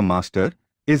asked the master,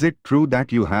 "Is it true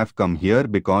that you have come here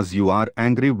because you are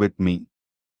angry with me?"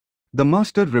 The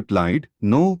master replied,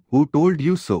 "No, who told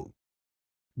you so?"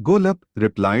 "Golap,"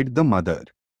 replied the mother.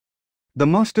 The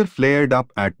master flared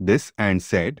up at this and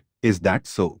said, "Is that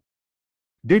so?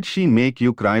 Did she make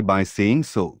you cry by saying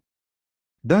so?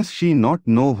 Does she not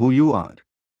know who you are?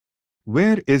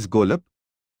 Where is Golap?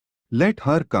 Let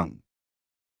her come."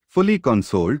 Fully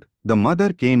consoled, the mother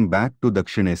came back to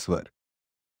Dakshineswar.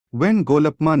 When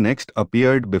Golapma next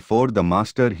appeared before the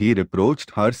master, he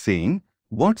reproached her, saying,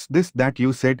 "What's this that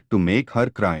you said to make her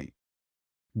cry?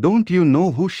 Don't you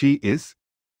know who she is?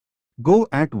 Go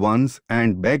at once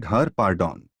and beg her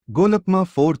pardon." Golapma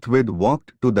forthwith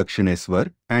walked to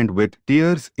Dakshineswar and with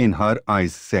tears in her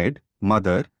eyes said,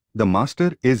 "Mother, the master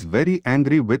is very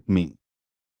angry with me.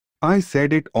 I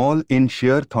said it all in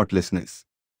sheer thoughtlessness."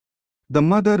 The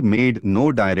mother made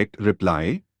no direct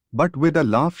reply, but with a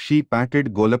laugh she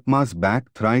patted Golapma's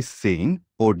back thrice, saying,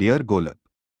 "Oh dear Golap."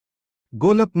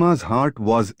 Golapma's heart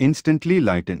was instantly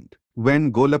lightened.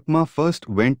 When Golapma first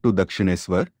went to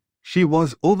Dakshineswar, she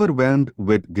was overwhelmed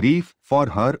with grief for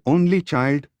her only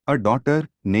child, a daughter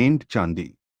named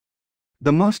Chandi.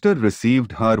 The master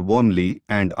received her warmly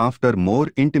and after more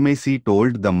intimacy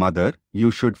told the mother,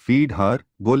 "You should feed her,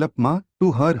 Golapma,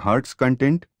 to her heart's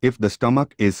content. If the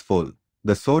stomach is full,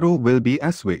 the sorrow will be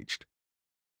assuaged."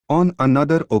 On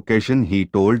another occasion he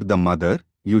told the mother,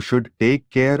 you should take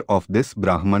care of this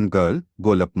Brahman girl,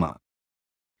 Golapma.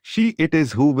 She it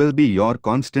is who will be your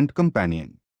constant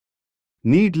companion.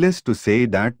 Needless to say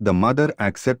that the mother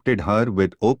accepted her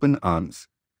with open arms,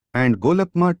 and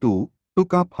Golapma too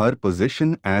took up her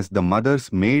position as the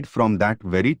mother's maid from that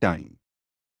very time.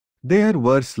 There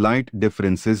were slight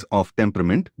differences of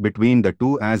temperament between the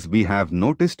two as we have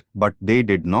noticed, but they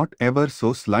did not ever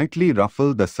so slightly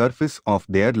ruffle the surface of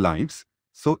their lives,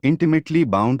 so intimately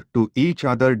bound to each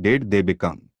other did they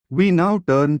become. We now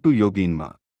turn to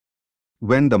Yoginma.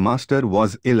 When the master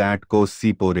was ill at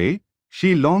Kosipore,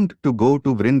 she longed to go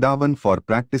to Vrindavan for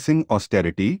practicing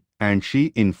austerity, and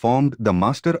she informed the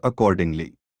master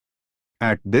accordingly.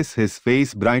 At this his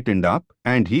face brightened up,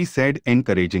 and he said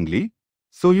encouragingly,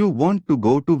 "So you want to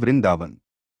go to Vrindavan?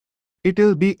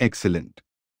 It'll be excellent.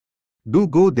 Do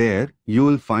go there,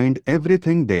 you'll find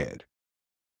everything there."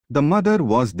 The mother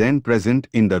was then present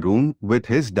in the room with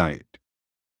his diet.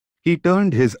 He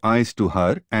turned his eyes to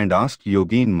her and asked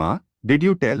Yoginma, "Did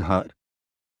you tell her?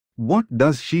 What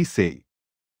does she say?"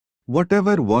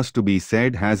 "Whatever was to be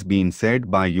said has been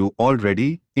said by you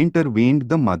already," intervened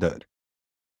the mother.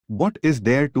 "What is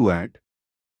there to add?"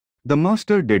 The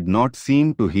master did not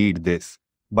seem to heed this,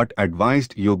 but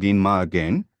advised Yoginma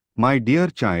again, "My dear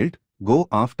child, go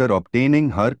after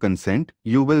obtaining her consent,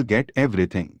 you will get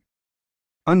everything."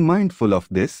 Unmindful of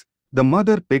this, the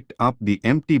mother picked up the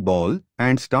empty ball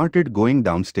and started going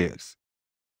downstairs.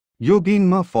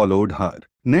 Yoginma followed her.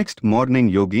 Next morning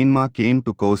Yoginma came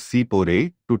to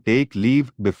Kosipore to take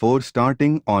leave before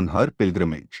starting on her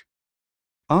pilgrimage.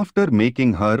 After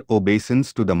making her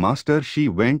obeisance to the master, she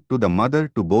went to the mother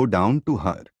to bow down to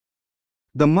her.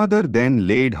 The mother then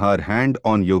laid her hand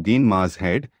on Yoginma's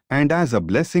head and as a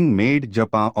blessing made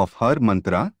japa of her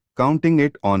mantra, counting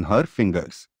it on her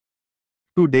fingers.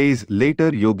 2 days later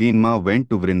Yoginma went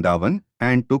to Vrindavan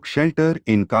and took shelter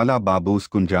in Kala Babu's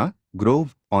Kunja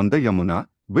grove on the Yamuna,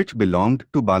 which belonged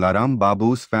to Balaram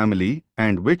Babu's family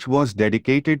and which was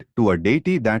dedicated to a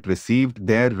deity that received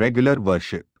their regular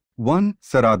worship. 1.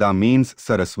 Sarada means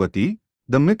Saraswati,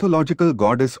 the mythological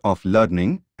goddess of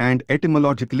learning, and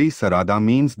etymologically Sarada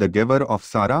means the giver of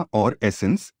Sara or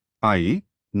essence, i.e.,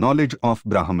 knowledge of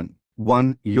Brahman.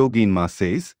 1. Yoginma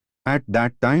says, at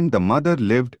that time the mother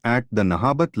lived at the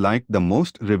Nahabat like the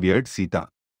most revered Sita.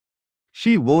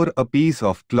 She wore a piece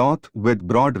of cloth with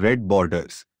broad red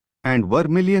borders and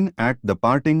vermilion at the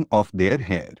parting of their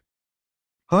hair.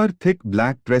 Her thick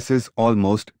black tresses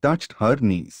almost touched her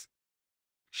knees.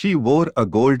 She wore a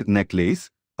gold necklace,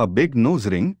 a big nose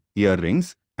ring,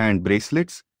 earrings, and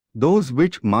bracelets, those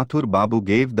which Mathur Babu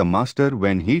gave the master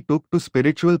when he took to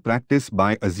spiritual practice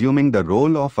by assuming the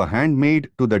role of a handmaid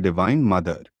to the Divine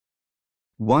Mother.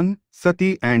 1.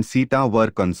 Sati and Sita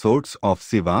were consorts of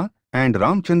Shiva and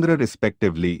Ramchandra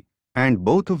respectively, and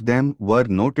both of them were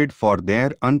noted for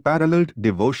their unparalleled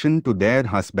devotion to their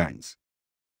husbands.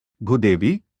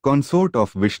 Bhudevi, consort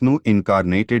of Vishnu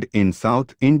incarnated in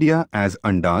South India as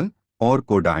Andal or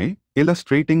Kodai,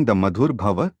 illustrating the Madhur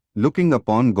Bhava, looking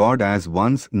upon God as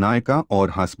one's Nayaka or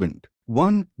husband.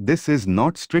 1. This is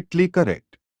not strictly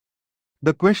correct.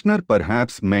 The questioner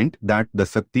perhaps meant that the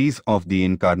Saktis of the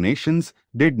incarnations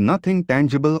did nothing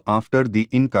tangible after the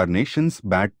incarnations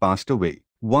had passed away.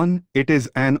 1. It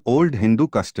is an old Hindu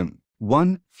custom.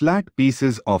 1. Flat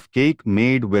pieces of cake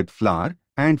made with flour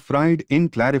and fried in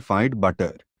clarified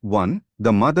butter. 1.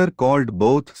 The mother called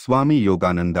both Swami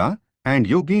Yogananda and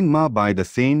Yoginma by the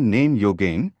same name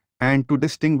Yogen, and to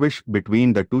distinguish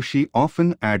between the two she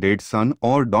often added son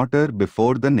or daughter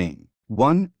before the name.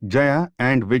 1. Jaya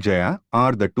and Vijaya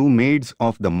are the two maids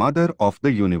of the Mother of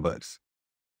the Universe.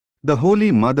 The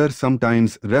Holy Mother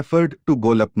sometimes referred to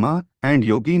Golapma and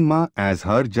Yoginma as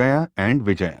her Jaya and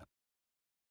Vijaya.